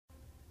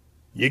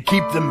You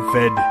keep them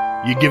fed,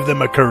 you give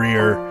them a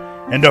career,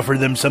 and offer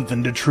them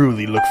something to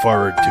truly look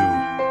forward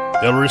to.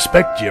 They'll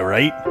respect you,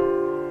 right?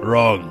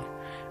 Wrong.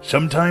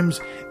 Sometimes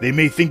they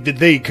may think that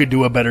they could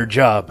do a better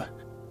job.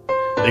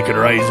 They could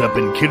rise up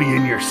and kill you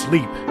in your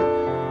sleep.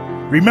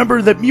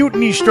 Remember that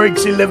mutiny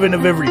strikes 11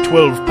 of every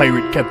 12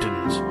 pirate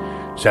captains.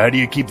 So how do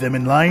you keep them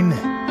in line?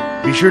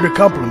 Be sure to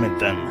compliment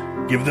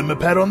them. Give them a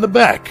pat on the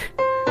back.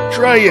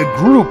 Try a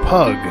group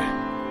hug.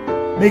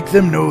 Make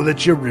them know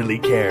that you really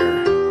care.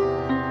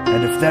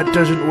 And if that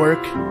doesn't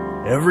work,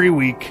 every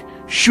week,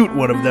 shoot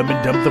one of them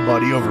and dump the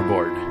body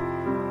overboard.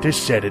 To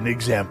set an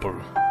example.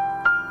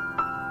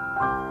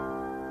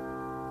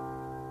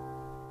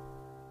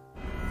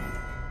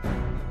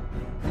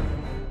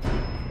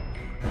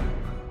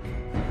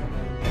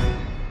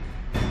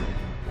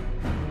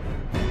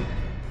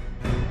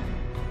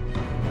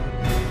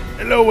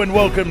 Hello and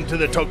welcome to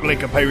the Talk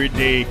Like a Pirate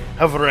Day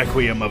of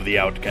Requiem of the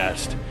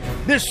Outcast.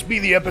 This be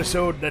the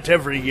episode that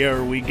every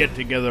year we get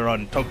together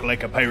on Talk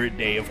Like a Pirate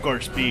Day, of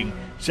course being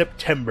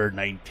September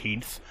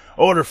 19th,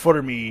 or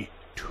for me,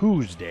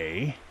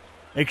 Tuesday.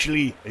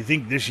 Actually, I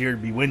think this year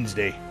be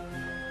Wednesday.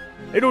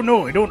 I don't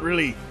know, I don't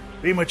really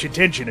pay much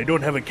attention. I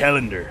don't have a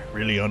calendar,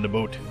 really, on the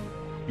boat.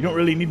 You don't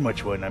really need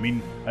much one. I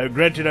mean,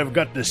 granted I've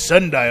got the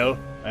sundial.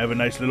 I have a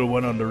nice little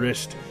one on the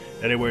wrist,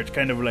 where it's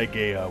kind of like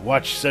a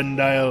watch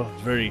sundial.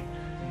 It's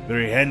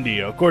very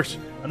handy, of course,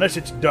 unless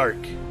it's dark,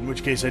 in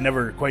which case I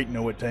never quite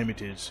know what time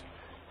it is.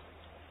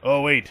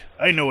 Oh wait,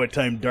 I know what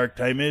time dark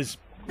time is.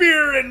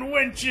 Beer and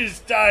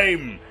wenches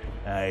time!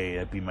 Aye,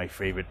 that'd be my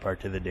favorite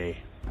part of the day.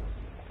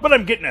 But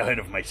I'm getting ahead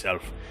of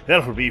myself.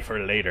 That'll be for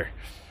later.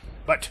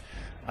 But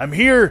I'm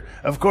here,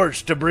 of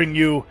course, to bring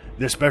you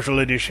the special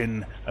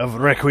edition of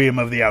Requiem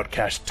of the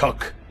Outcast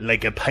Talk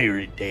Like a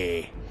Pirate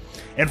Day.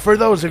 And for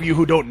those of you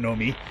who don't know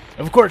me,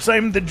 of course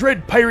I'm the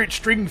dread pirate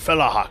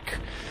Stringfellahawk.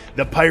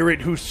 The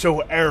pirate who's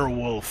so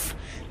airwolf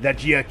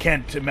that you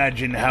can't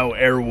imagine how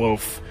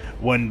airwolf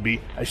one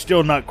be. I'm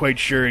still not quite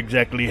sure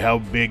exactly how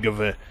big of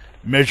a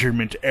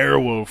measurement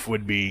airwolf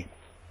would be.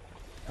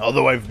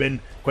 Although I've been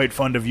quite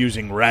fond of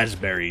using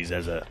raspberries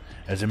as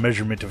a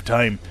measurement of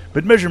time.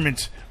 But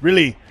measurements,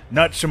 really,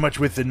 not so much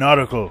with the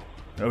nautical,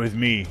 with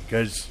me,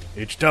 because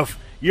it's tough.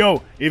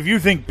 Yo, if you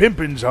think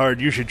pimpin's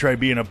hard, you should try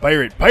being a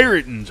pirate.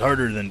 Pirating's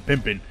harder than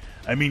pimpin'.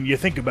 I mean, you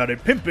think about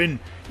it, pimpin',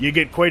 you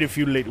get quite a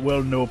few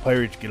well, no,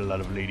 pirates get a lot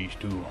of ladies,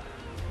 too.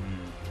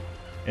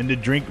 And the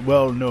drink,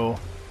 well, no.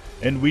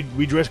 And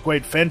we dress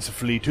quite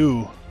fancifully,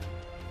 too.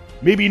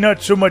 Maybe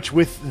not so much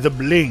with the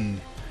bling,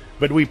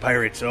 but we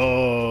pirates,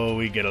 oh,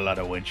 we get a lot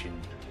of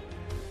wenching.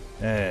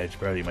 It's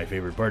probably my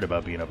favorite part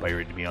about being a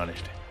pirate, to be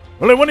honest.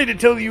 Well, I wanted to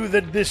tell you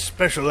that this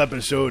special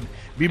episode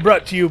be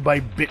brought to you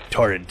by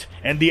BitTorrent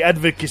and the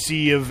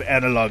advocacy of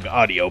analog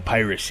audio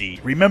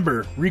piracy.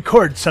 Remember,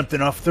 record something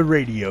off the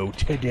radio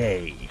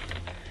today.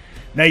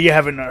 Now, you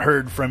haven't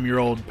heard from your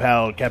old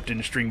pal,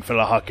 Captain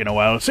Stringfellahawk, in a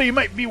while, so you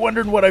might be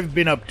wondering what I've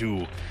been up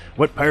to.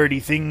 What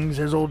piratey things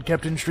has old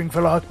Captain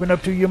Stringfellahawk been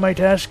up to, you might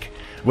ask?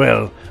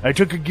 Well, I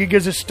took a gig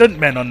as a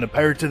stuntman on the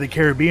Pirates of the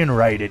Caribbean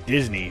ride at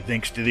Disney,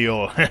 thanks to the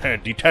old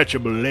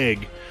detachable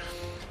leg.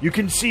 You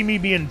can see me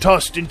being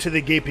tossed into the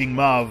gaping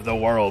maw of the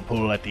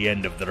whirlpool at the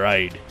end of the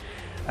ride.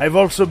 I've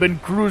also been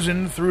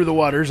cruising through the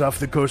waters off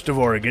the coast of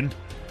Oregon.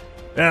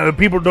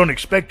 People don't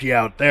expect you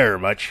out there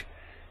much.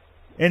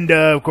 And,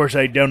 of course,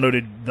 I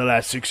downloaded the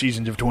last 6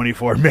 seasons of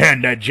 24.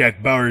 Man, that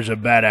Jack Bauer's a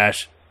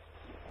badass.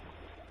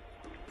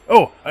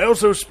 Oh, I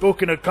also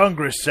spoke in a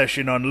Congress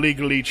session on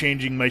legally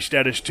changing my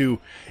status to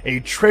a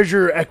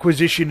Treasure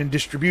Acquisition and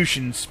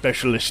Distribution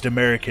Specialist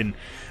American,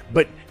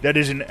 but that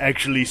isn't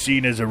actually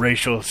seen as a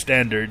racial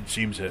standard.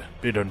 Seems a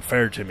bit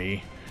unfair to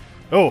me.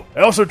 Oh, I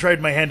also tried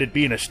my hand at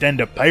being a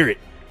stand-up pirate.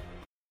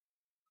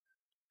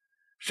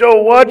 So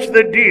what's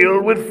the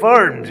deal with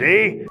farms,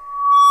 eh?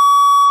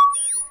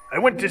 I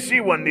went to see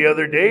one the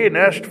other day and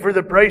asked for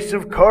the price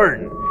of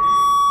corn.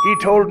 He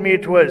told me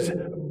it was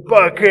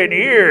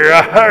Buccaneer.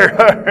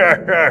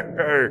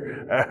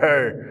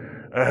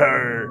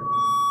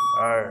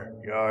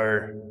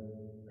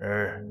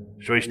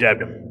 So I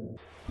stabbed him.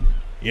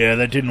 Yeah,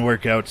 that didn't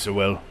work out so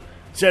well.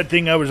 Sad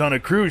thing I was on a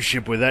cruise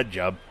ship with that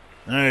job.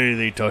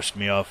 They tossed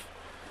me off.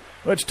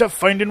 Well, it's tough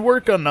finding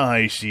work on the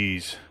high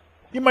seas.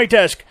 You might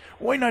ask,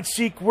 why not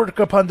seek work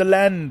upon the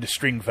land,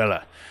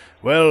 Stringfella?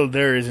 Well,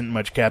 there isn't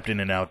much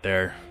captaining out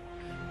there.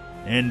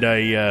 And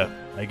I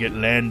get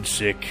land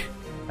sick.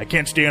 I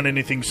can't stay on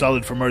anything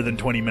solid for more than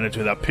 20 minutes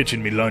without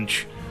pitching me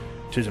lunch.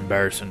 'Tis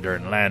embarrassing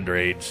during land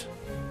raids.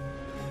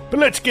 But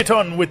let's get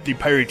on with the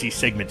piratey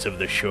segments of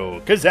the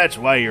show, 'cause that's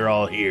why you're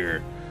all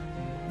here.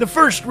 The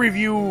first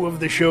review of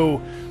the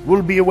show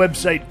will be a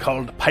website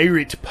called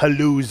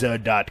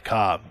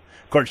piratepalooza.com.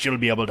 Of course, you'll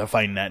be able to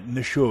find that in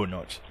the show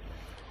notes.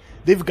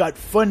 They've got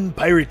fun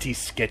piratey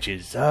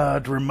sketches.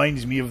 It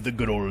reminds me of the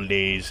good old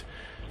days.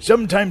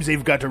 Sometimes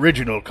they've got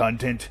original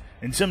content,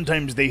 and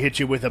sometimes they hit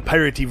you with a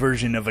piratey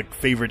version of a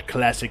favorite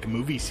classic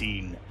movie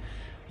scene.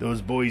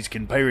 Those boys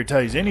can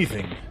piratize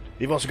anything.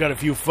 They've also got a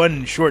few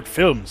fun short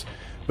films,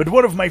 but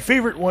one of my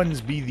favorite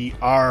ones be the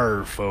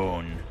R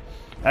phone.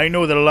 I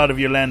know that a lot of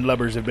you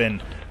landlubbers have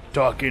been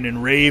talking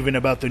and raving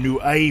about the new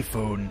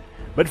iPhone,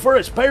 but for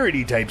us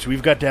piratey types,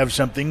 we've got to have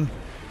something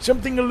a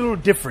little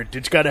different.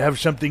 It's got to have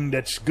something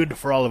that's good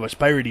for all of us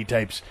piratey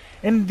types,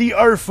 and the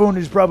R-phone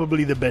is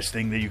probably the best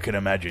thing that you can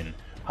imagine.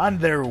 On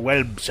their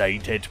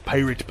website at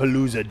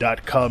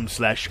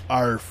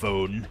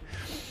piratepalooza.com/rphone,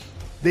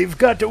 they've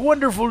got a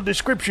wonderful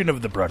description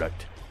of the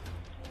product.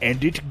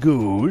 And it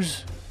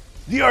goes,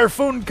 the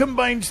R-phone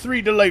combines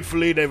 3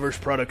 delightfully diverse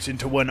products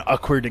into one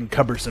awkward and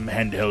cumbersome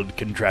handheld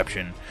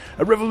contraption.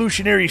 A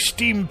revolutionary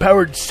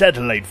steam-powered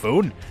satellite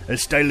phone, a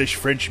stylish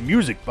French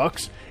music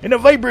box, and a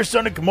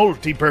vibrasonic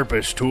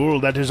multi-purpose tool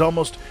that is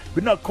almost,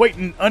 but not quite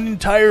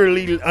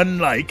entirely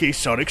unlike a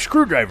sonic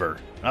screwdriver.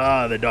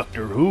 Ah, the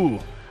Doctor Who.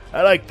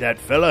 I like that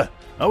fella.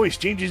 Always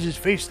changes his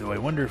face, though. I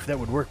wonder if that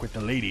would work with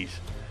the ladies.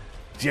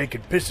 See, I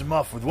could piss him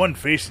off with one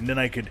face, and then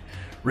I could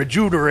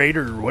rejuvenate,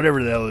 or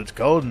whatever the hell it's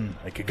called, and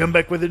I could come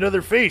back with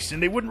another face,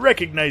 and they wouldn't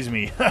recognize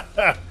me. Ha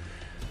ha!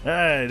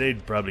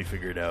 They'd probably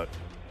figure it out.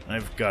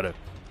 I've got a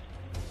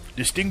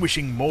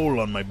distinguishing mole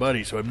on my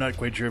body, so I'm not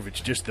quite sure if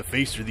it's just the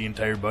face or the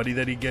entire body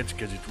that he gets,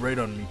 because it's right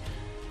on me.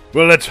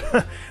 Well,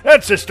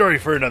 that's a story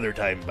for another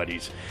time,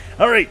 buddies.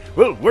 Alright,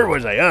 well, where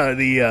was I?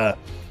 The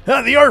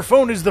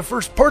R-phone is the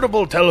first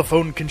portable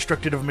telephone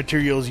constructed of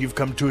materials you've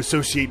come to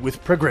associate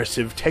with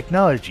progressive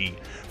technology.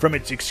 From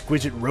its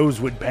exquisite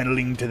rosewood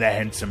paneling to the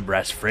handsome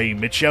brass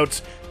frame, it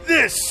shouts,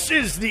 "This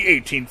is the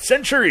 18th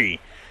century!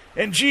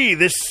 And gee,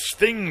 this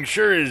thing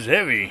sure is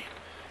heavy.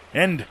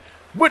 And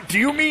what do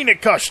you mean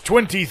it costs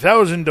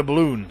 20,000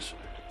 doubloons?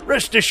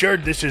 Rest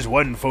assured this is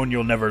one phone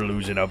you'll never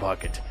lose in a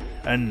pocket.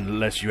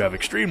 Unless you have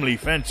extremely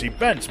fancy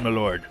pants, my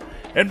lord.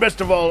 And best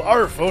of all,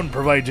 our phone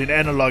provides an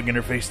analog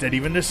interface that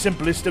even the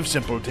simplest of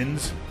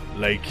simpletons,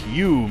 like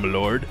you, my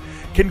lord,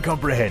 can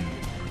comprehend.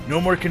 No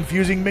more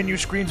confusing menu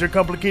screens or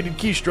complicated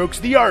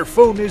keystrokes. The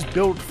R-phone is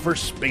built for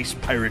space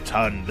pirates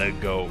on the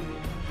go.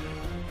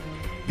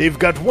 They've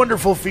got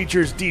wonderful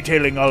features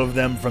detailing all of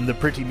them, from the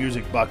pretty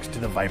music box to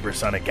the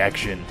vibrasonic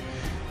action.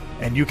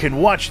 And you can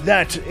watch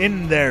that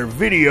in their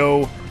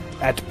video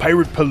at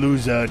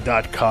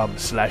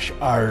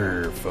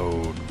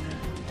piratepalooza.com/rphone.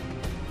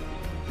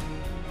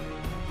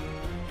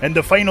 And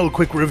the final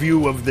quick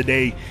review of the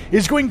day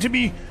is going to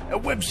be a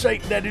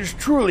website that is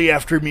truly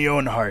after me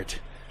own heart.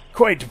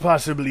 Quite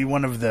possibly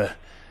one of the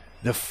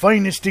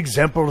finest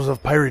examples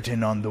of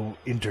pirating on the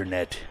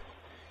internet.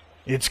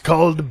 It's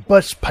called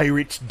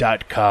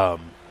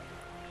buspirates.com.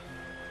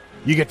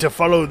 You get to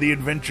follow the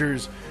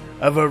adventures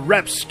of a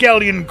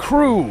rapscallion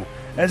crew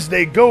as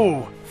they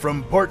go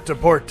from port to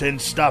port and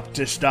stop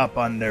to stop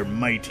on their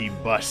mighty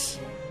bus.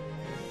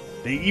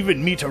 They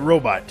even meet a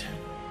robot.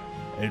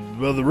 And,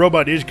 well, the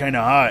robot is kind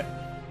of hot.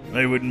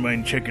 I wouldn't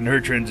mind checking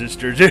her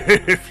transistors,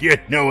 if you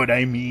know what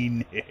I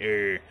mean.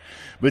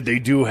 But they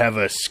do have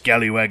a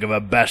scallywag of a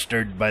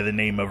bastard by the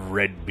name of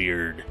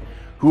Redbeard,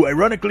 who,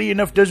 ironically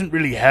enough, doesn't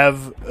really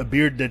have a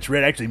beard that's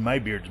red. Actually, my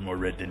beard's more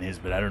red than his,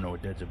 but I don't know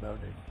what that's about.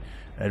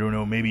 I don't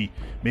know, maybe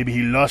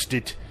he lost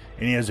it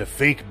and he has a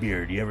fake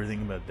beard. You ever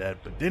think about that?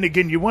 But then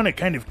again, you want to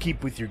kind of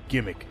keep with your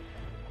gimmick.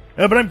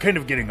 But I'm kind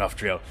of getting off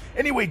trail.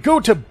 Anyway, go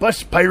to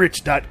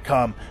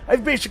buspirates.com.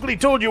 I've basically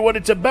told you what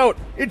it's about.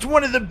 It's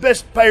one of the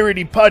best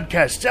piratey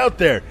podcasts out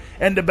there.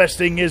 And the best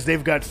thing is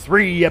they've got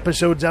 3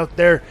 episodes out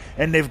there,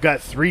 and they've got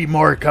 3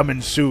 more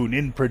coming soon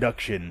in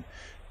production.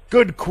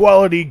 Good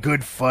quality,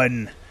 good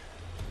fun.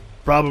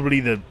 Probably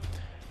the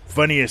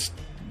funniest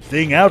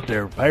thing out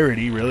there,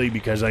 piratey, really,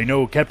 because I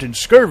know Captain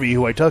Scurvy,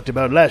 who I talked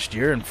about last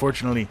year,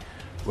 unfortunately,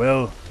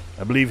 well,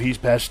 I believe he's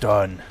passed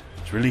on.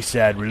 It's really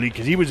sad, really,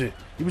 because he was a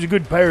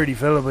good piratey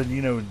fella, but,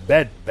 you know,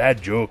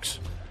 bad jokes.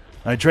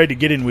 I tried to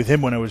get in with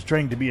him when I was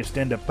trying to be a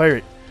stand-up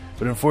pirate,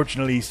 but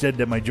unfortunately he said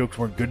that my jokes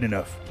weren't good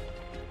enough.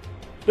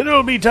 But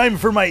it'll be time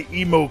for my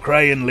emo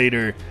crying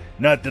later.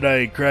 Not that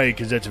I cry,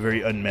 because that's a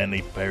very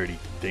unmanly piratey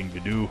thing to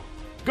do.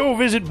 Go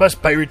visit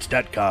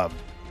buspirates.com.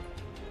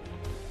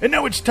 And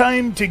now it's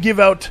time to give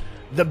out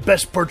the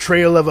best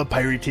portrayal of a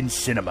pirate in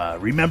cinema.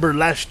 Remember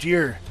last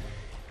year,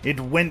 it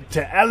went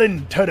to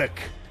Alan Tudyk,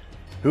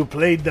 who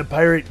played the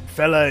pirate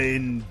fella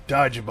in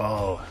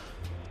Dodgeball.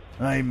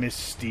 I miss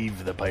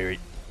Steve the pirate.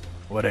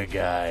 What a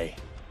guy.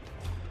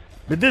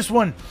 But this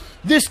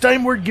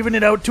time we're giving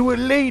it out to a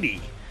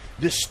lady.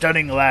 This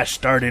stunning lass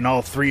starred in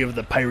all 3 of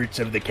the Pirates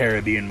of the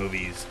Caribbean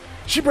movies.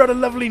 She brought a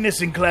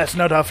loveliness and class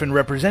not often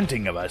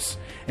representing of us,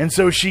 and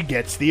so she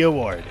gets the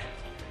award.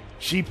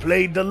 She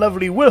played the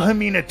lovely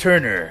Wilhelmina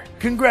Turner.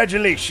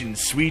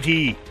 Congratulations,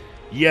 sweetie.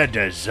 You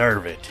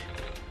deserve it.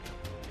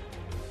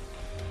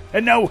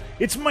 And now,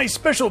 it's my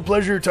special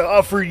pleasure to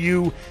offer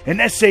you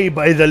an essay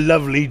by the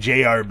lovely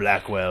J.R.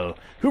 Blackwell,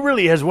 who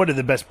really has one of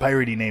the best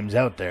piratey names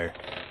out there.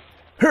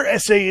 Her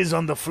essay is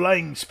on the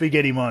Flying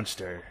Spaghetti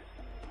Monster.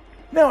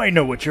 Now I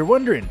know what you're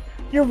wondering.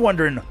 You're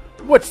wondering,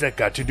 what's that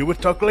got to do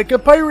with Talk Like a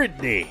Pirate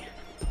Day?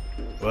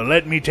 Well,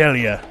 let me tell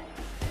you,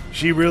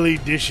 she really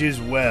dishes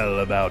well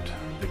about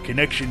the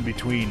connection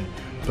between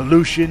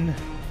pollution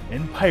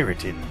and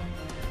pirating.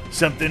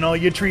 Something all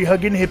you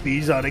tree-hugging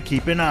hippies ought to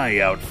keep an eye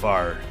out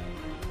for.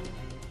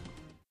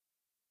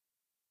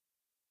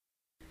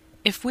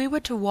 If we were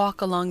to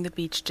walk along the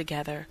beach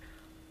together,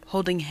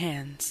 holding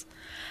hands,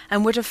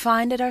 and were to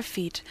find at our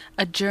feet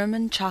a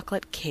German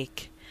chocolate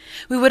cake,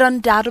 we would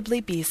undoubtedly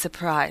be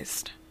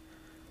surprised.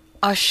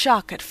 Our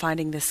shock at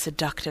finding this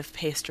seductive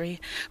pastry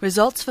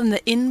results from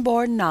the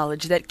inborn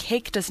knowledge that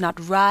cake does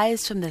not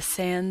rise from the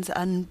sands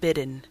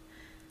unbidden.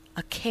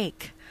 A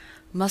cake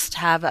must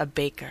have a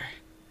baker.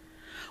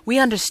 We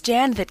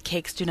understand that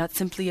cakes do not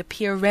simply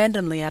appear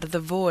randomly out of the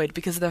void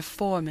because of their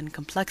form and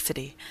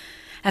complexity.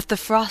 If the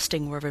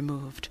frosting were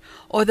removed,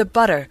 or the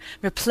butter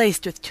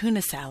replaced with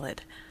tuna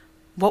salad,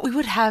 what we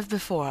would have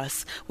before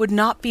us would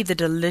not be the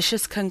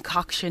delicious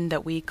concoction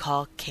that we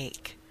call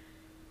cake.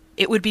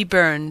 It would be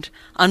burned,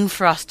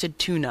 unfrosted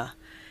tuna,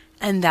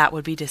 and that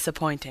would be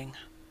disappointing.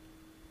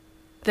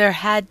 There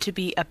had to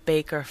be a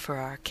baker for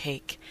our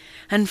cake,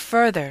 and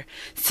further,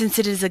 since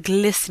it is a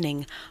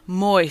glistening,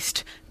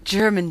 moist,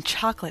 German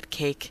chocolate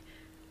cake,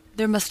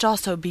 there must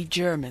also be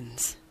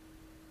Germans.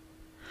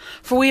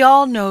 For we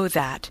all know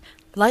that,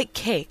 like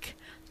cake,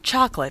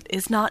 chocolate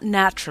is not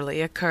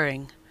naturally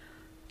occurring.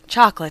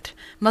 Chocolate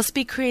must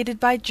be created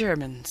by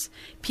Germans,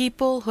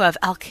 people who have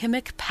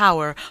alchemic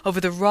power over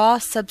the raw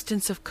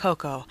substance of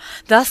cocoa,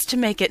 thus to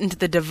make it into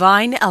the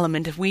divine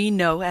element we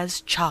know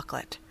as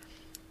chocolate.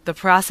 The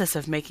process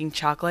of making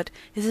chocolate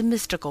is a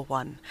mystical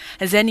one,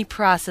 as any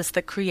process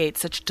that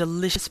creates such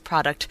delicious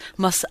product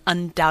must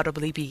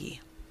undoubtedly be.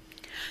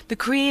 The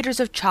creators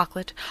of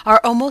chocolate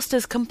are almost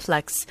as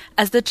complex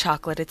as the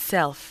chocolate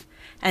itself,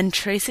 and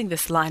tracing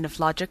this line of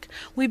logic,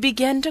 we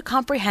begin to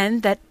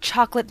comprehend that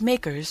chocolate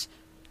makers,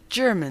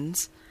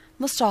 Germans,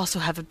 must also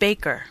have a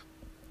baker.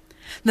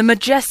 The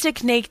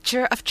majestic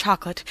nature of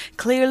chocolate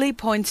clearly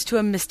points to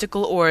a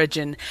mystical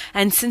origin,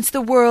 and since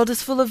the world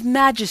is full of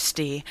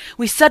majesty,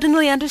 we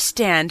suddenly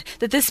understand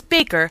that this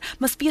baker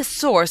must be a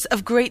source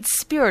of great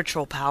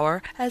spiritual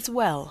power as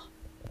well.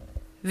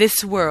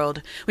 This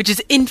world, which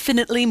is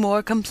infinitely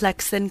more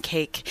complex than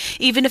cake,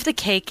 even if the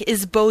cake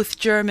is both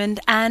German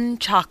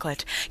and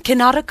chocolate,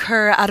 cannot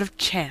occur out of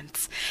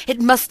chance. It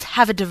must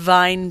have a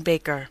divine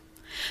baker.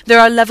 There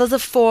are levels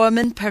of form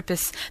and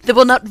purpose that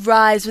will not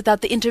rise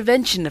without the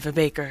intervention of a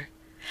baker,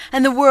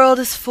 and the world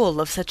is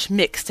full of such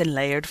mixed and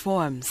layered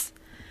forms.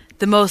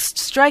 The most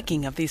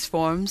striking of these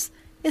forms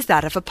is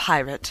that of a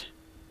pirate.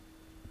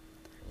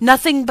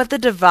 Nothing but the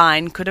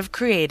divine could have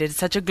created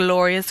such a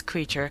glorious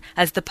creature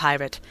as the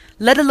pirate,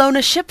 let alone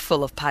a ship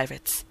full of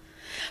pirates.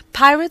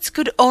 Pirates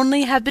could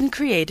only have been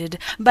created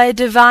by a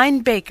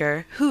divine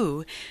baker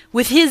who,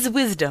 with his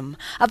wisdom,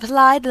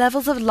 applied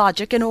levels of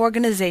logic and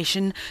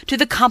organization to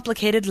the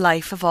complicated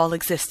life of all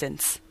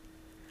existence.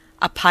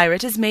 A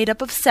pirate is made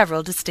up of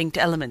several distinct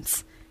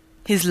elements: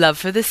 his love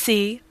for the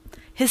sea,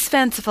 his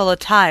fanciful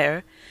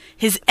attire,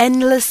 his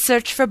endless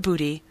search for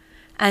booty,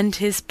 and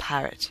his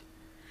parrot.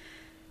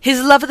 His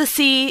love of the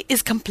sea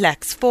is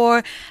complex,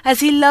 for,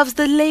 as he loves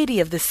the lady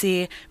of the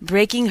sea,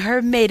 breaking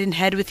her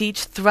maidenhead with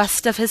each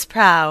thrust of his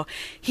prow,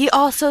 he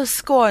also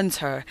scorns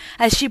her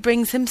as she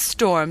brings him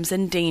storms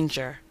and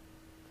danger.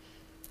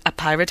 A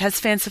pirate has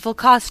fanciful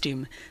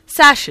costume,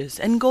 sashes,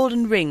 and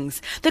golden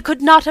rings that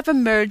could not have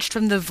emerged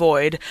from the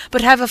void,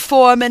 but have a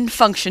form and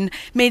function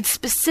made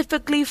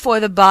specifically for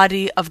the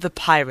body of the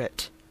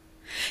pirate.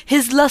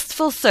 His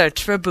lustful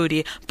search for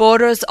booty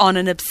borders on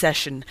an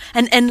obsession,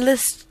 an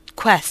endless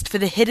quest for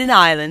the hidden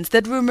islands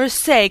that rumors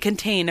say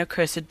contain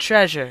accursed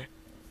treasure.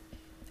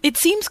 It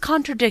seems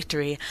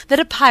contradictory that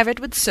a pirate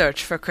would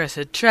search for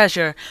cursed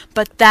treasure,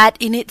 but that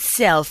in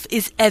itself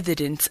is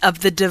evidence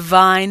of the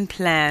divine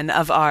plan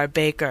of our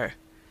baker.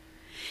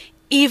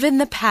 Even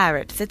the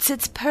parrot that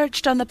sits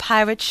perched on the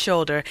pirate's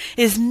shoulder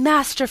is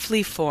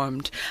masterfully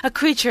formed, a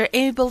creature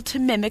able to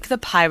mimic the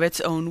pirate's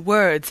own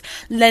words,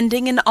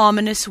 lending an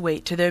ominous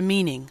weight to their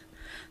meaning.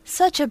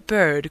 Such a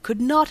bird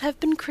could not have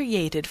been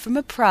created from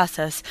a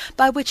process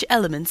by which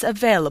elements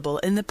available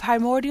in the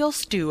primordial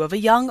stew of a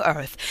young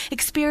earth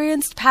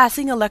experienced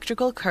passing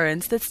electrical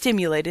currents that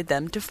stimulated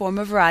them to form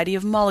a variety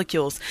of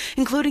molecules,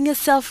 including a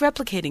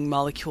self-replicating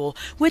molecule,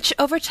 which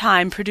over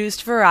time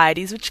produced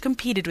varieties which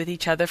competed with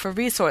each other for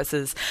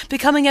resources,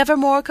 becoming ever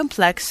more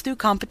complex through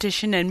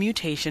competition and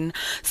mutation,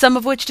 some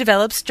of which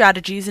developed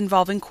strategies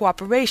involving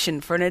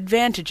cooperation for an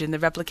advantage in the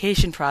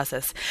replication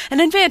process, an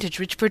advantage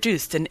which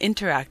produced an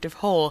interactive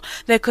whole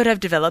that could have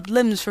developed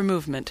limbs for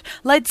movement,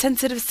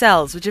 light-sensitive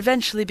cells which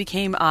eventually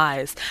became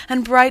eyes,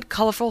 and bright,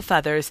 colorful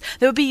feathers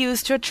that would be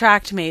used to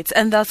attract mates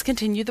and thus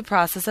continue the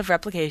process of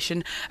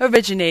replication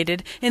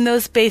originated in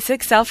those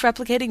basic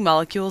self-replicating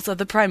molecules of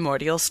the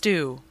primordial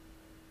stew.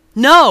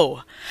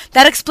 No!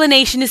 That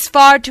explanation is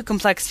far too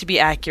complex to be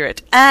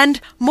accurate, and,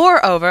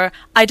 moreover,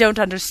 I don't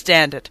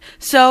understand it,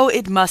 so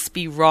it must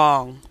be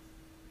wrong.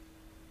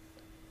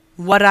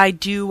 What I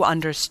do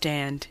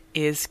understand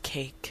is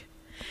cake.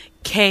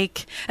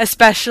 Cake,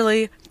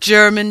 especially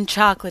German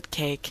chocolate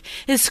cake,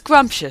 is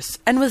scrumptious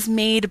and was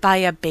made by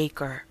a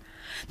baker.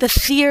 The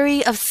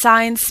theory of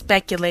science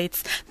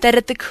speculates that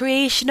at the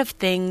creation of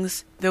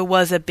things there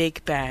was a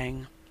Big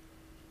Bang.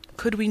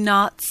 Could we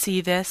not see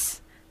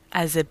this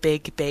as a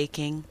big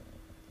baking?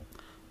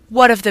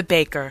 What of the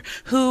baker,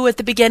 who at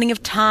the beginning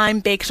of time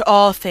baked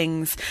all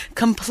things,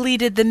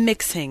 completed the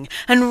mixing,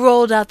 and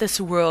rolled out this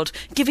world,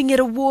 giving it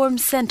a warm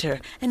center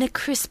and a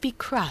crispy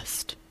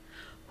crust?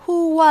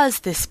 Who was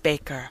this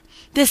baker,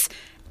 this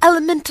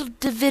elemental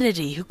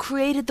divinity who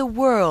created the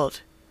world?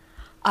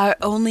 Our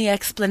only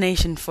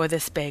explanation for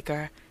this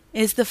baker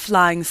is the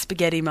flying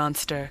spaghetti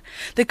monster,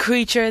 the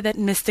creature that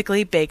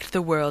mystically baked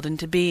the world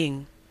into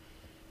being.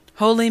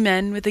 Holy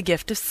men with the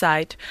gift of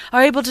sight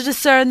are able to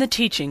discern the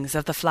teachings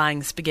of the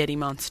flying spaghetti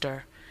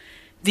monster.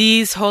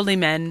 These holy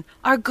men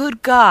are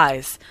good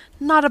guys,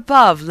 not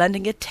above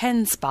lending a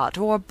 10-spot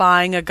or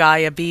buying a guy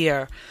a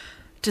beer.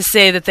 To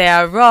say that they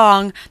are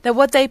wrong, that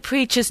what they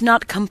preach is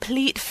not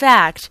complete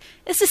fact,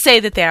 is to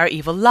say that they are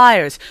evil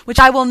liars, which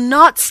I will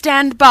not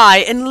stand by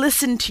and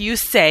listen to you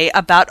say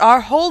about our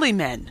holy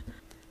men.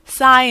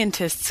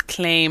 Scientists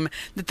claim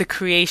that the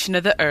creation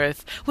of the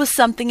earth was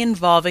something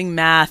involving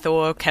math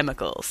or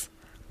chemicals.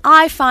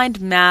 I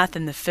find math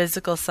and the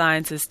physical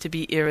sciences to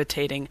be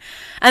irritating,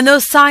 and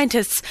those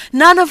scientists,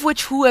 none of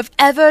which who have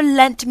ever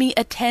lent me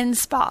a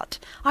 10-spot,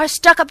 are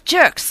stuck-up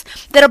jerks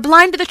that are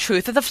blind to the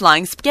truth of the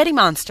flying spaghetti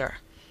monster.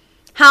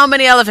 How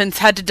many elephants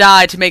had to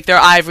die to make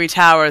their ivory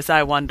towers,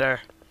 I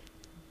wonder?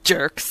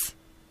 Jerks.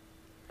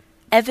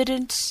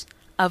 Evidence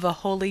of a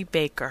holy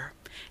baker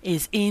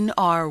is in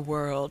our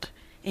world,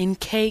 in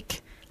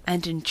cake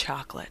and in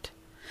chocolate.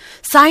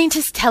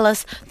 Scientists tell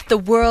us that the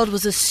world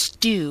was a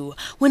stew,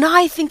 when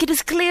I think it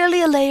is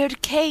clearly a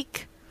layered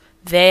cake.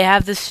 They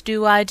have the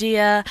stew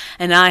idea,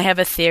 and I have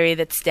a theory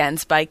that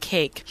stands by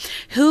cake.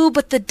 Who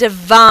but the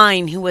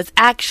divine who was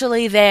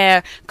actually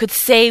there could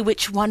say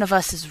which one of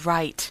us is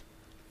right?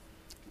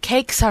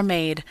 Cakes are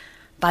made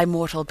by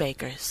mortal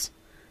bakers.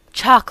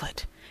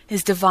 Chocolate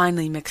is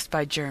divinely mixed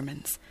by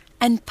Germans,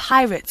 and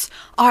pirates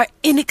are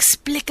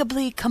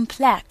inexplicably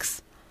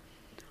complex.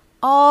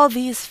 All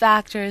these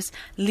factors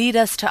lead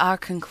us to our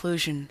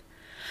conclusion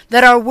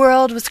that our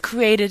world was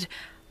created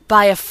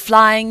by a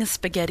flying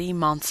spaghetti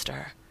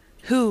monster,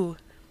 who,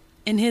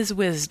 in his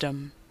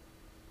wisdom,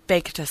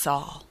 baked us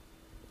all.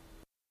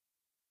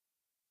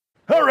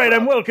 All right,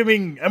 I'm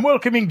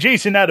welcoming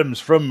Jason Adams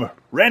from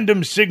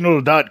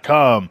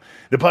randomsignal.com,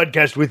 the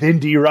podcast with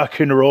indie rock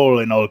and roll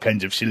and all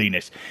kinds of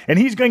silliness. And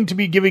he's going to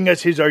be giving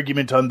us his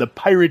argument on the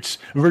pirates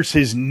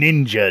versus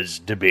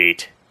ninjas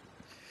debate.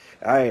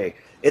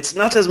 It's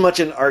not as much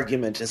an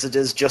argument as it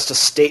is just a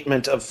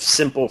statement of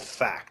simple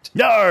fact.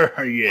 Yes.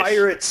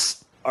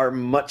 Pirates are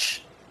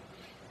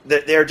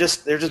they're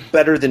just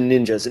better than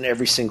ninjas in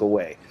every single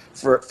way.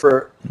 For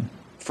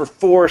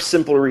 4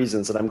 simple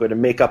reasons that I'm going to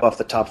make up off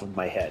the top of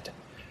my head.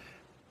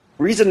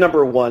 Reason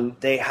number 1,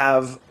 they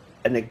have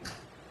an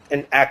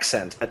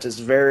accent that is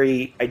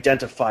very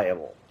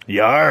identifiable.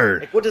 Yar.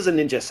 Like, what does a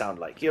ninja sound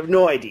like? You have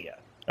no idea.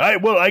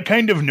 I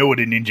kind of know what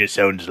a ninja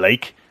sounds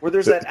like. Where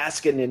there's that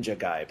Ask a Ninja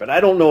guy, but I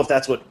don't know if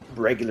that's what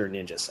regular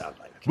ninjas sound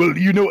like. Well,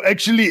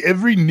 actually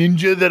every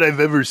ninja that I've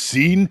ever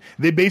seen,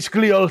 they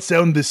basically all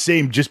sound the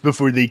same just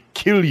before they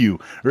kill you,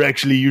 or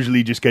actually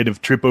usually just kind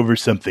of trip over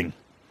something.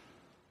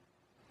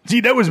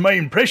 See, that was my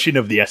impression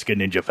of the Ask a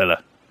Ninja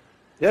fella.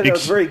 Yeah, that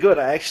was very good.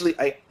 I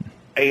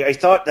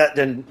thought that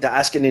the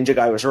Ask a Ninja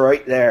guy was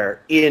right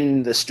there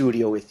in the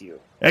studio with you.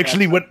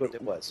 Actually,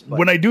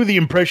 when I do the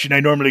impression,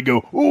 I normally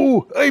go,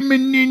 "Oh, I'm a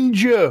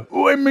ninja.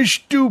 Oh, I'm a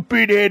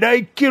stupid head.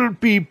 I kill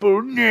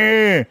people."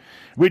 Nah.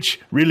 Which,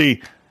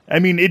 really, I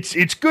mean,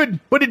 it's good,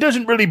 but it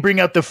doesn't really bring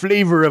out the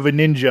flavor of a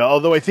ninja,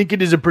 although I think it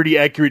is a pretty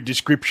accurate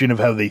description of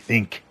how they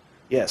think.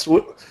 Yes.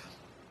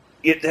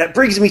 That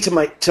brings me to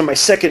my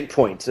second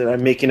point that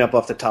I'm making up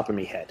off the top of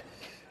my head.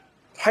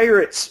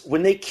 Pirates,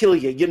 when they kill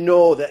you, you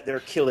know that they're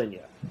killing you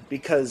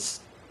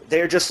because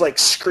they're just like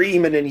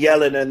screaming and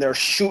yelling, and they're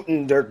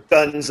shooting their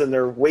guns, and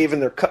they're waving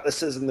their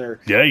cutlasses, and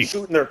they're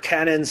shooting their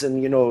cannons,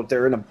 and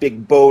they're in a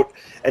big boat,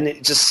 and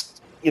it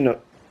just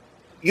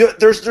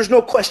there's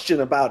no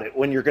question about it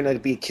when you're going to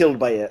be killed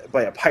by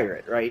a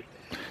pirate, right?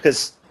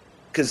 Because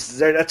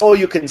that's all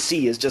you can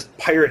see is just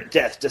pirate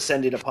death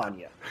descending upon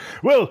you.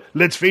 Well,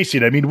 let's face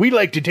it, I mean, we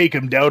like to take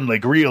them down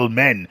like real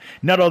men,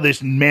 not all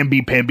this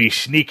mamby-pamby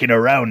sneaking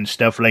around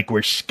stuff like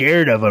we're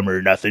scared of them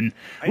or nothing.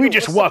 We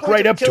just walk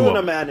right up to them. Killing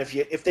a man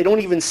if they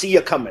don't even see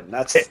you coming,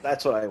 that's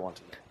what I want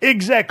to do.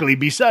 Exactly.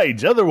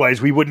 Besides,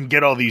 otherwise we wouldn't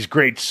get all these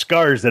great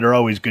scars that are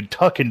always good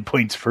talking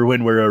points for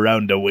when we're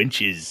around the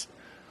winches.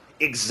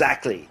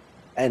 Exactly.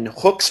 And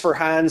hooks for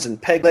hands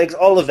and peg legs,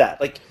 all of that.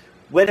 Like,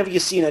 when have you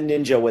seen a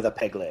ninja with a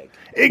peg leg?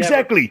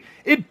 Exactly.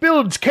 Never. It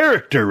builds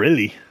character,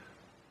 really.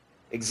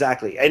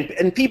 Exactly.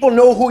 And people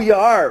know who you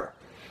are.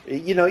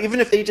 Even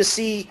if they just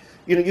see,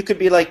 you could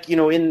be like,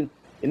 in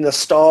the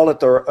stall at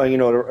the, a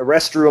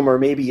restroom, or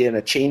maybe in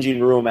a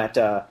changing room at,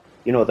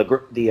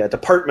 the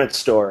department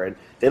store, and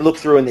they look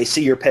through and they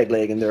see your peg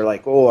leg and they're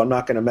like, oh, I'm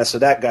not going to mess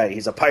with that guy.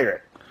 He's a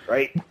pirate,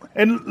 right?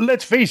 And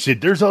let's face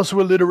it, there's also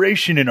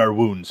alliteration in our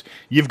wounds.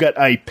 You've got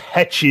eye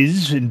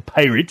patches in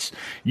pirates.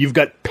 You've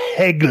got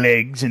peg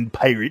legs in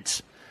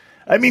pirates.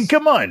 I mean,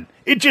 come on.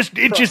 It just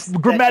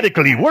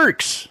grammatically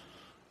works.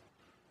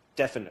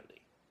 Definitely.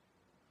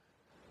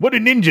 What do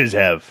ninjas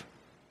have?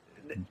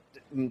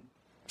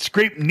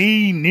 scrape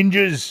knee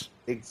ninjas.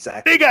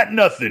 Exactly. They got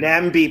nothing.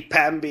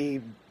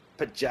 Namby-pamby,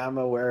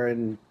 pajama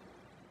wearing.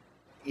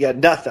 Yeah,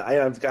 nothing.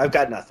 I've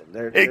got nothing.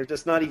 They're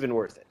just not even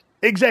worth it.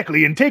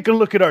 Exactly, and take a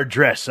look at our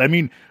dress. I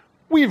mean,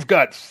 we've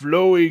got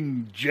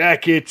flowing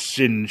jackets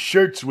and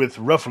shirts with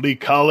ruffly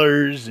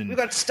collars, and We've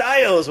got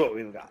style is what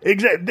we've got.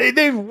 exactly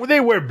they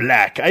wear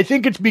black. I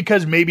think it's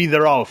because maybe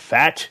they're all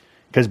fat,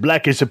 because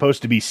black is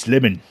supposed to be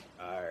slimming.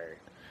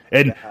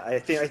 And I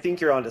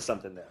think you're onto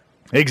something there.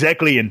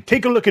 exactly, and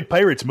take a look at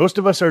pirates. Most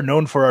of us are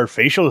known for our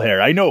facial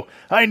hair. I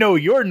know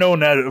you're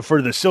known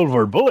for the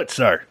silver bullets,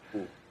 sir.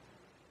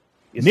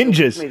 You still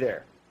Ninjas. keep me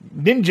there.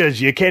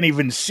 Ninjas, you can't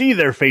even see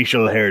their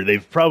facial hair.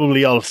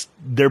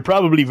 They're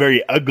probably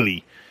very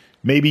ugly.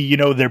 Maybe,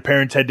 their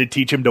parents had to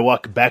teach them to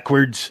walk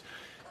backwards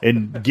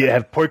and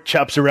have pork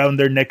chops around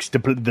their necks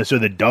so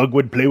the dog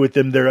would play with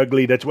them. They're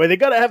ugly. That's why they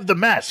gotta have the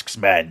masks,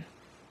 man.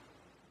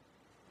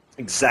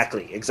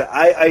 Exactly.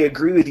 I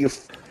agree with you.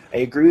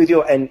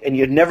 And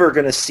you're never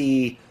going to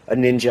see a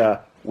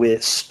ninja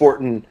with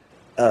sporting,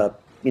 a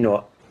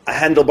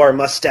handlebar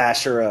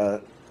mustache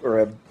or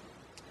a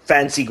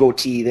fancy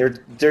goatee.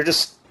 They're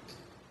just,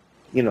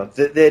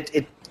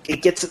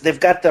 they've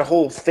got the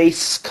whole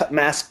face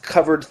mask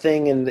covered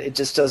thing, and it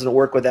just doesn't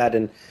work with that.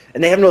 And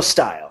they have no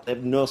style. They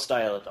have no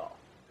style at all.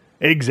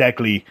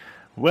 Exactly.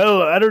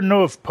 Well, I don't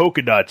know if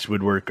polka dots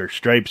would work or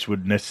stripes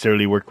would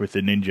necessarily work with a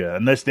ninja,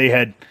 unless they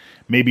had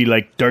maybe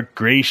like dark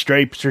gray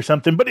stripes or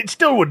something, but it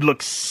still would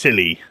look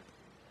silly.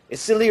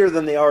 It's sillier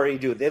than they already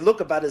do. They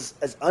look about as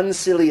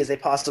unsilly as they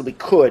possibly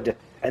could,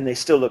 and they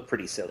still look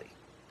pretty silly.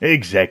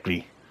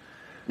 Exactly.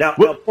 Now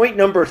point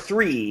number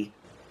 3,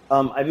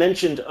 I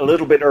mentioned a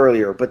little bit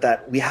earlier, but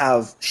that we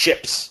have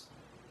ships,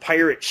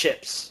 pirate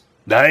ships.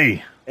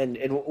 Aye. And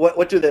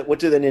what do the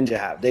ninja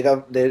have? They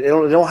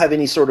don't have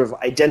any sort of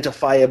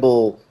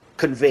identifiable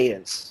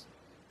conveyance.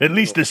 At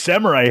least the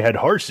samurai had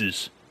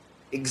horses.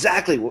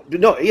 Exactly.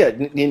 No, yeah,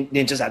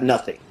 ninjas have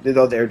nothing.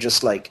 They're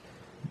just like,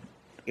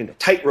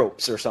 tight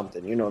ropes or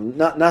something.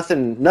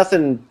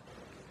 Nothing.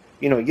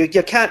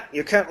 You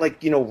can't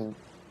like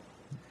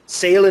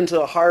sail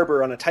into a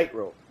harbor on a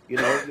tightrope. You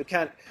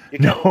can't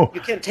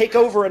take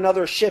over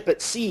another ship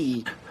at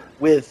sea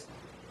with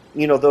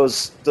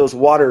those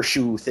water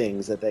shoe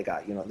things that they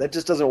got. That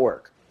just doesn't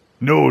work.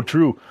 No,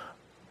 true.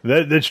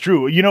 That's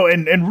true.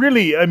 And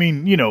really, I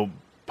mean,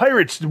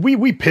 pirates,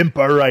 we pimp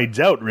our rides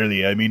out,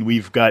 really. I mean,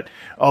 we've got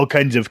all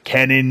kinds of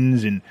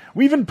cannons, and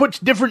we even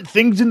put different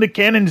things in the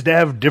cannons to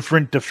have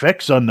different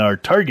effects on our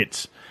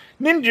targets.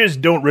 Ninjas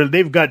don't really.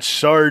 They've got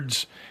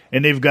swords,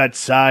 and they've got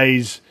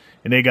sais,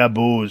 and they got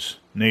bows.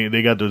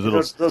 They got those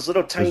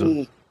little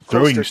tiny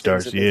throwing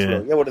stars.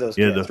 Yeah, what are those?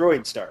 Yeah, the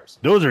throwing stars.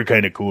 Those are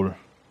kind of cool.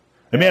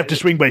 I may have to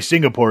swing by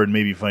Singapore and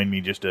maybe find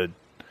me just a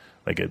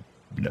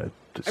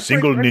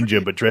single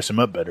ninja, but dress him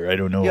up better. I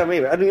don't know. Yeah,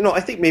 maybe. I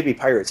think maybe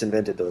pirates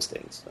invented those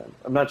things.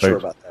 I'm not sure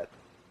about that.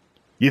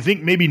 You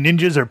think maybe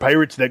ninjas are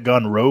pirates that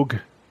gone rogue?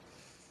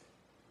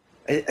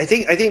 I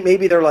think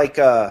maybe they're like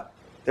there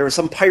was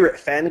some pirate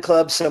fan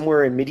club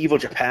somewhere in medieval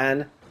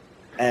Japan,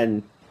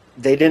 and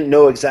they didn't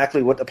know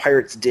exactly what the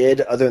pirates did,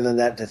 other than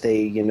that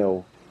they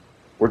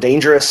were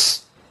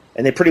dangerous,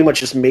 and they pretty much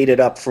just made it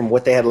up from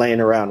what they had laying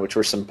around, which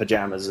were some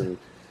pajamas and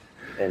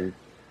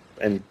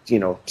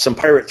some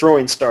pirate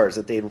throwing stars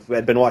that they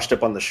had been washed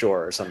up on the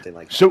shore or something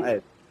like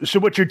that. So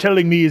what you're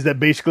telling me is that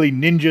basically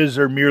ninjas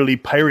are merely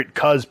pirate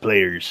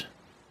cosplayers.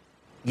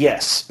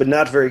 Yes, but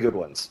not very good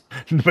ones.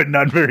 But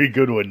not very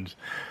good ones.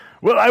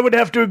 Well, I would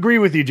have to agree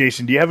with you,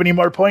 Jason. Do you have any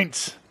more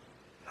points?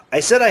 I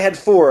said I had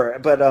 4,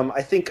 but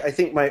I think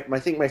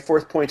my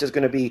fourth point is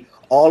going to be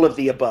all of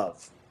the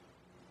above.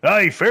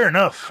 Aye, fair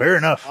enough.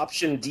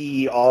 Option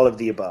D, all of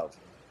the above.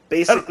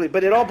 Basically,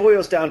 but it all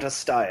boils down to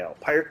style.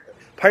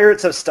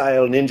 Pirates have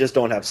style, ninjas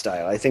don't have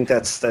style. I think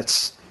that's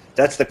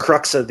the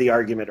crux of the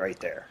argument right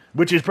there.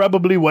 Which is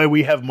probably why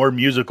we have more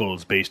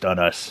musicals based on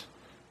us.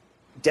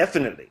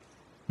 Definitely.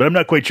 But I'm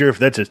not quite sure if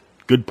that's a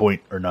good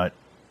point or not.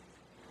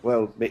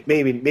 Well,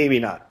 maybe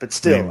not, but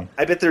still, maybe.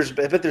 I bet there's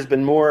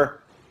been more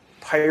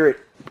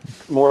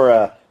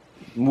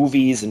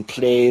movies and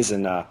plays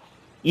and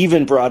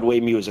even Broadway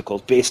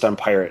musicals based on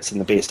pirates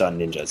than based on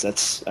ninjas.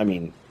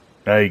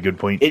 Aye, good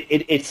point.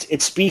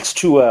 It speaks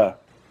to a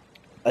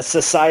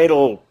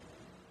societal,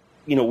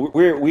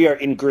 we are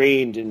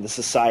ingrained in the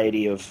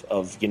society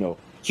of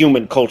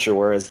human culture,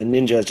 whereas the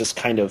ninja is just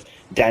kind of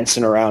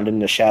dancing around in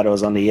the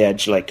shadows on the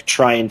edge, like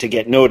trying to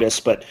get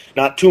noticed, but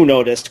not too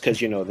noticed because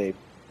they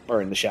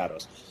are in the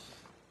shadows.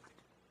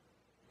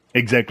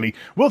 Exactly.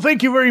 Well,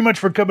 thank you very much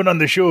for coming on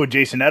the show,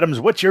 Jason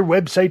Adams. What's your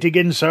website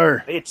again,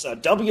 sir? It's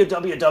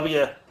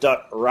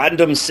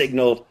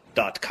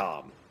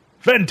www.randomsignal.com.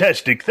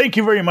 Fantastic. Thank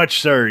you very much,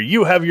 sir.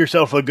 You have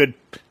yourself a good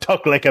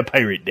Talk Like a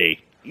Pirate Day.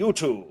 You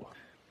too.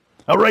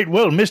 All right,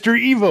 well, Mr.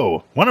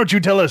 Evo, why don't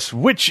you tell us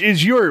who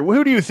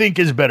do you think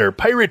is better,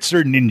 pirates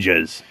or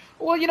ninjas?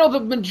 Well, the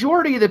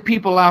majority of the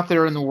people out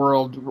there in the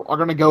world are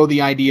going to go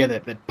the idea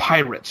that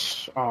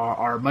pirates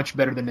are much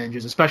better than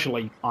ninjas,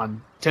 especially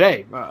on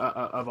today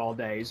of all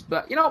days.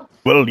 But,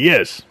 Well,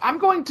 yes. I'm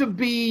going to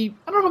be,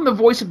 I don't know if I'm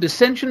the voice of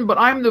dissension, but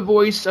I'm the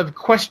voice of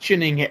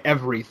questioning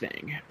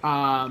everything.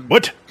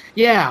 What?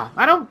 Yeah,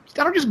 I don't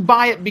just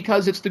buy it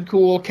because it's the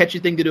cool, catchy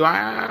thing to do.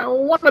 I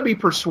want to be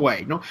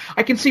persuaded.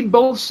 I can see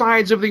both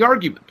sides of the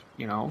argument,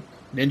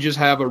 Ninjas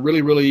have a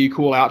really, really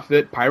cool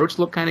outfit. Pirates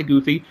look kind of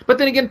goofy. But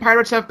then again,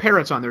 pirates have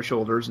parrots on their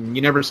shoulders, and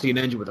you never see a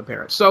ninja with a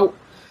parrot. So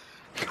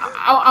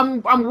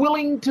I'm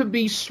willing to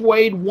be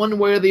swayed one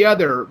way or the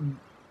other,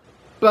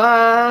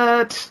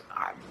 but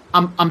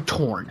I'm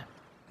torn.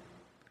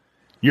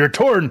 You're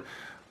torn?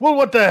 Well,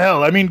 what the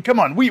hell? I mean, come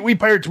on. We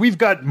pirates, we've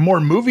got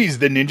more movies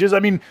than ninjas. I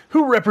mean,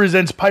 who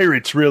represents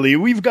pirates, really?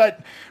 We've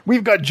got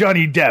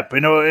Johnny Depp,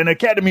 an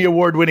Academy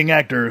Award-winning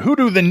actor. Who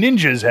do the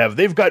ninjas have?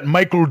 They've got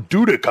Michael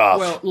Dudikoff.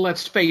 Well,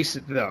 let's face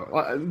it,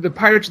 though. The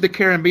Pirates of the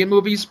Caribbean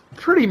movies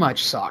pretty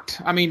much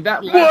sucked. I mean,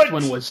 that last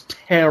one was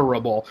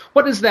terrible.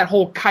 What is that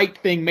whole kite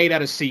thing made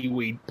out of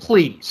seaweed?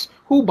 Please.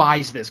 Who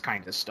buys this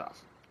kind of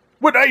stuff?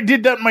 But I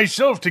did that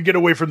myself to get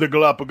away from the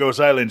Galapagos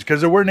Islands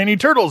because there weren't any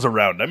turtles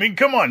around. I mean,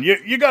 come on,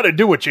 you got to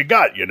do what you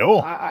got,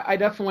 I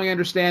definitely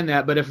understand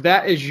that, but if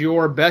that is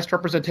your best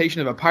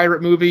representation of a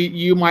pirate movie,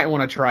 you might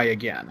want to try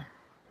again.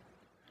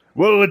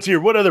 Well, let's hear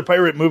what other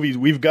pirate movies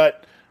we've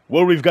got.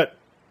 Well, we've got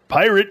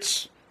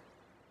Pirates.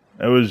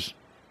 That was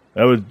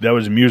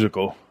a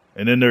musical,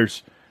 and then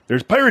there's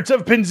Pirates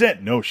of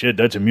Penzance. No shit,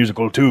 that's a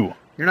musical too.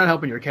 You're not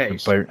helping your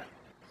case.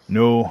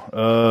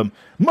 No,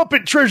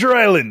 Muppet Treasure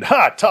Island.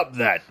 Ha, top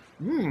that.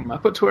 I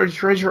put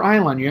Treasure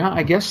Island. Yeah,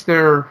 I guess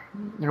there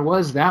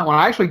was that one.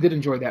 I actually did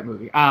enjoy that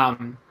movie. Of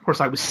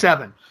course, I was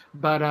 7,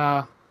 but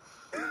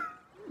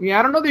yeah,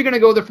 I don't know that you're going to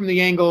go there from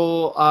the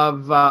angle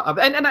of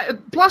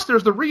plus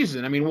there's the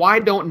reason. I mean, why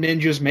don't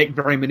ninjas make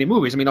very many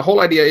movies? I mean, the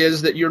whole idea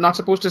is that you're not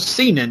supposed to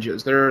see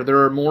ninjas.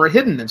 They're more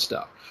hidden and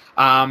stuff.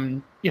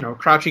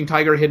 Crouching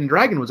Tiger, Hidden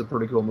Dragon was a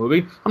pretty cool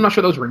movie. I'm not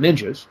sure those were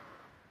ninjas.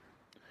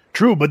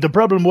 True, but the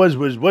problem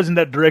wasn't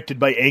that directed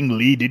by Ang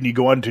Lee? Didn't he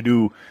go on to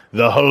do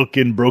The Hulk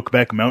and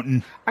Brokeback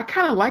Mountain? I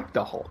kind of liked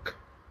The Hulk.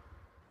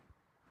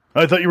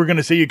 I thought you were going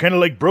to say you kind of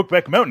like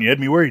Brokeback Mountain. You had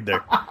me worried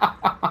there.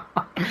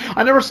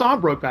 I never saw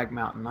Brokeback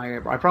Mountain.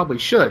 I probably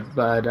should,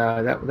 but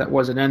that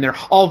wasn't in there.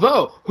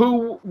 Although,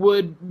 who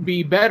would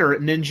be better,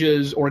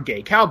 ninjas or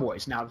gay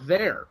cowboys? Now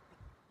there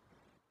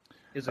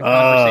is a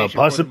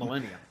conversation for the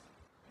millennium.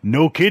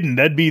 No kidding.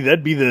 That'd be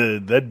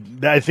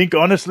I think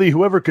honestly,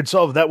 whoever could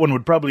solve that one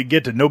would probably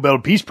get a Nobel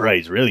Peace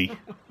Prize. Really,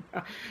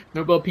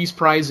 Nobel Peace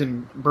Prize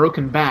in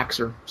broken backs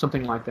or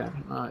something like that.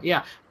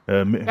 Yeah,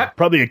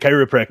 probably a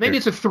chiropractor. Maybe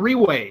it's a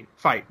 3-way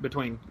fight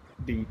between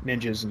the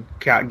ninjas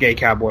and gay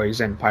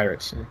cowboys and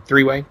pirates.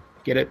 3-way.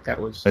 Get it?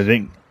 That was.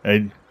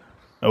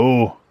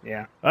 Oh.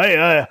 Yeah.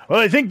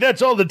 I think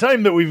that's all the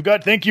time that we've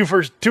got. Thank you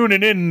for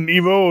tuning in,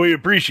 Evo. We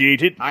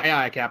appreciate it.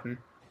 Aye, Captain.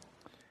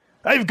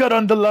 I've got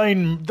on the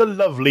line the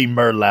lovely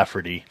Mer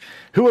Lafferty,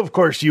 who of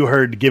course you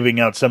heard giving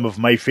out some of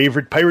my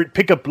favorite pirate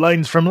pickup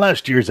lines from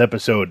last year's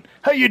episode.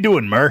 How you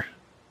doing, Mer?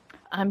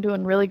 I'm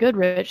doing really good,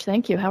 Rich.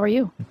 Thank you. How are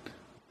you?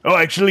 Oh,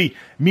 actually,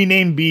 me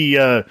name be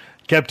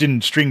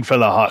Captain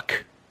Stringfella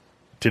Hawk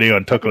today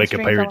on Talk Like a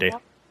Pirate Day.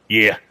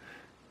 Yeah.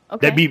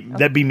 Okay.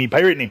 That'd be me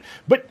pirate name.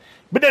 But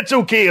that's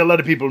okay. A lot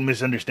of people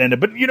misunderstand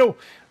it. But,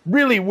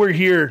 really, we're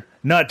here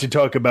not to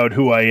talk about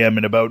who I am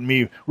and about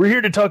me. We're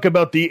here to talk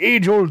about the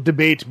age-old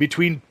debate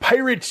between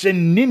pirates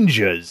and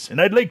ninjas.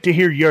 And I'd like to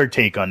hear your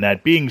take on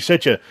that, being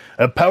such a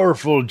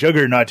powerful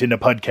juggernaut in a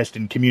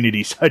podcasting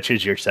community such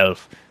as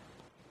yourself.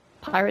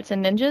 Pirates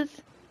and ninjas?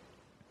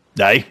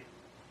 Aye.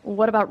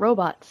 What about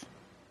robots?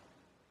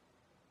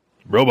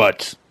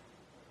 Robots.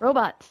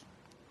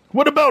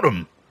 What about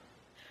them?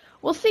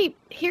 Well, see,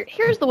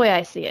 here's the way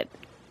I see it.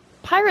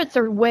 Pirates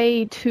are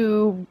way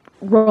too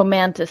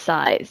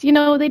romanticized.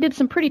 They did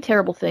some pretty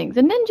terrible things.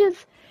 And ninjas,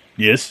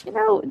 yes,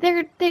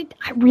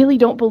 I really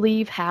don't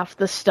believe half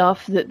the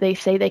stuff that they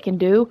say they can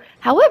do.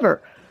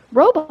 However,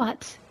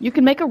 robots, you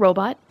can make a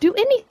robot do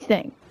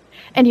anything.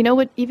 And you know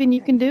what even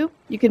you can do?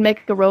 You can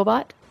make a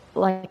robot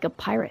like a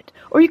pirate.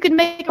 Or you could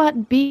make a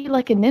robot be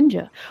like a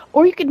ninja.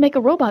 Or you could make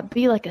a robot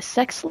be like a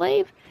sex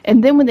slave.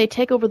 And then when they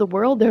take over the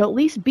world, they'll at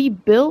least be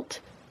built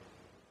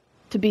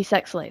to be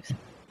sex slaves.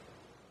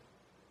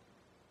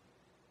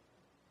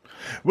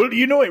 Well,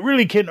 I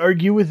really can't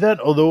argue with that,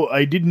 although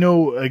I did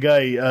know a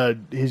guy,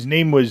 his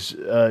name was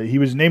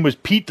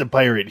Pete the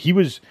Pirate. He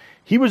was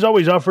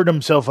always offered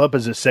himself up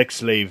as a sex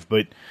slave,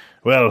 but,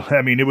 well,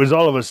 I mean, it was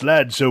all of us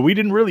lads, so we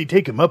didn't really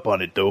take him up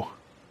on it, though.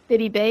 Did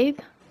he bathe?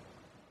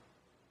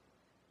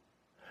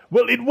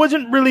 Well, it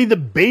wasn't really the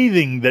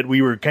bathing that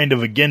we were kind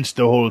of against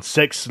the whole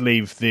sex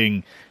slave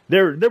thing.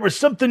 There was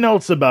something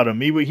else about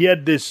him. He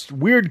had this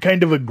weird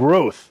kind of a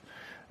growth,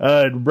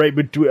 right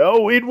between,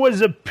 it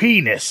was a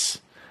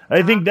penis.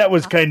 I think that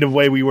was kind of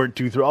why we weren't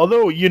too thrilled.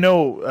 Although,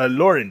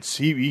 Lawrence,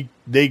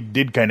 they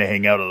did kind of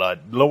hang out a lot.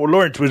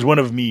 Lawrence was one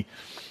of me.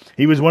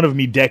 He was one of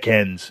me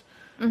deckhands.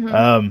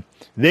 Mm-hmm.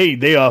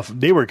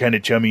 They were kind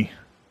of chummy.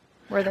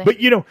 Were they?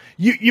 But,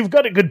 you've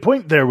got a good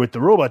point there with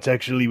the robots,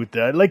 actually.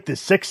 I like the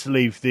sex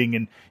slave thing.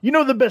 And,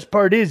 the best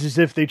part is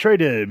if they try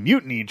to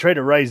mutiny, try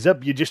to rise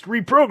up, you just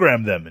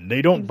reprogram them, and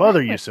they don't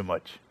bother you so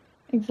much.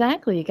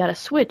 Exactly. You got a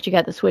switch. You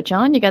got the switch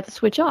on, you got the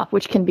switch off,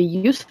 which can be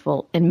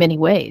useful in many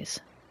ways.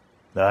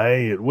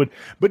 Aye, it would.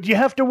 But you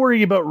have to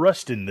worry about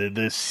rusting.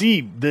 The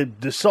sea,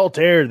 the salt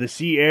air, the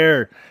sea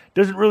air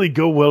doesn't really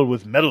go well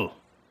with metal.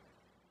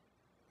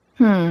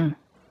 I'm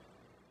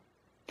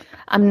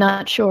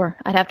not sure.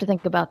 I'd have to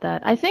think about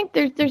that. I think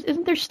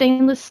isn't there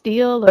stainless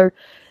steel, or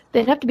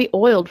they'd have to be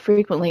oiled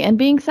frequently. And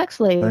being sex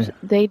slaves,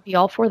 they'd be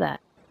all for that.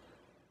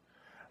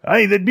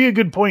 Aye, that'd be a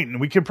good point.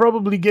 And we could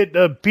probably get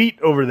Pete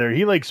over there.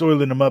 He likes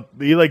oiling them up.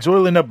 He likes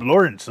oiling up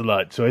Lawrence a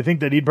lot. So I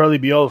think that he'd probably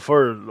be all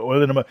for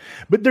oiling them up.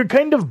 But they're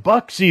kind of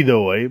boxy,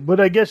 though, eh? But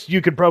I guess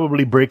you could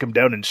probably break them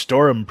down and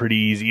store them pretty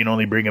easy and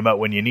only bring them out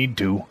when you need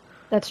to.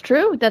 That's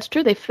true. That's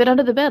true. They fit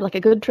under the bed like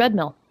a good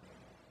treadmill.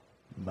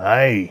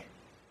 Aye.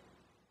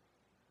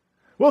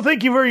 Well,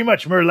 thank you very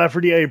much, Mer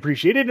Lafferty. I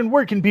appreciate it. And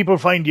where can people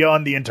find you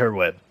on the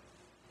interweb?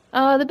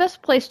 The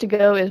best place to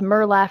go is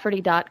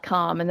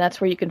merlafferty.com, and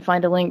that's where you can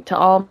find a link to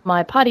all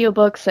my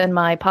audiobooks and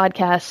my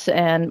podcasts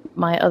and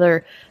my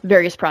other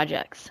various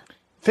projects.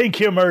 Thank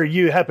you, Mer.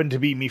 You happen to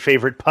be me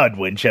favorite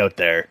podwench out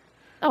there.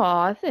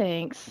 Aw,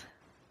 thanks.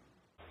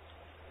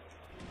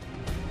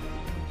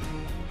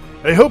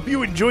 I hope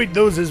you enjoyed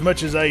those as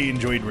much as I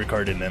enjoyed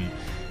recording them.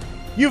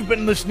 You've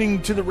been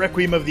listening to the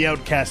Requiem of the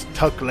Outcast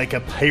Talk Like a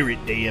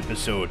Pirate Day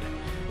episode.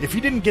 If you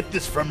didn't get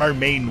this from our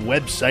main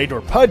website or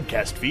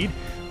podcast feed,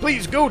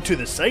 please go to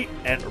the site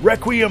at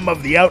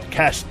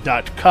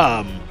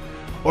requiemoftheoutcast.com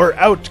or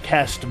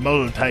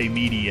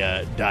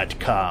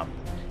outcastmultimedia.com.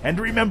 And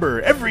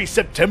remember, every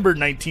September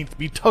 19th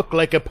be Talk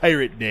Like a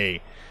Pirate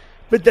Day.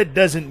 But that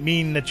doesn't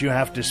mean that you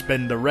have to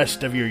spend the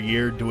rest of your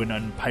year doing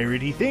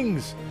unpiratey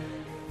things.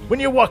 When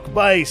you walk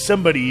by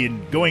somebody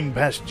and going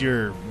past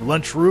your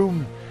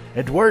lunchroom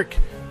at work,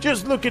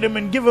 just look at them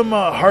and give them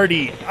a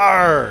hearty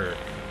 "Arr!"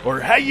 or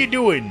 "How you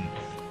doing?"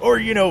 Or,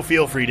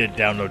 feel free to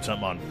download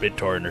something on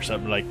BitTorrent or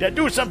something like that.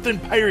 Do something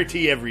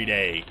piratey every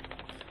day.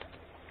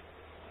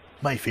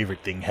 My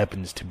favorite thing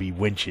happens to be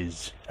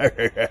wenches.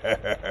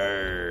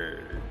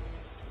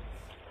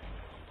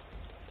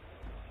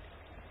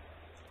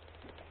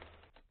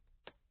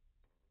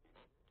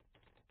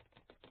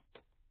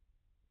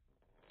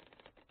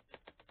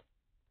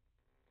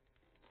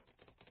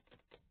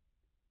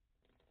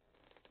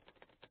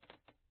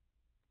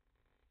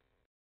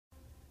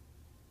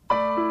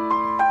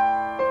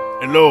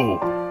 Hello,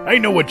 I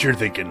know what you're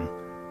thinking.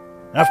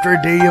 After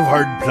a day of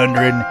hard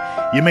plundering,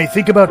 you may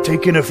think about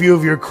taking a few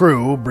of your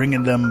crew,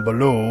 bringing them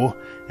below,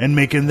 and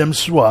making them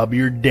swab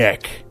your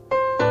deck.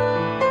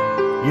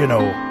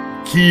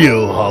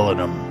 Keel hauling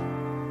them.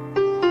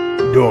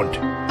 Don't.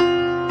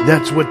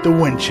 That's what the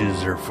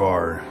wenches are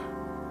for.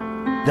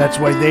 That's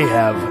why they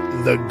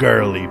have the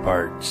girly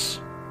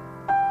parts.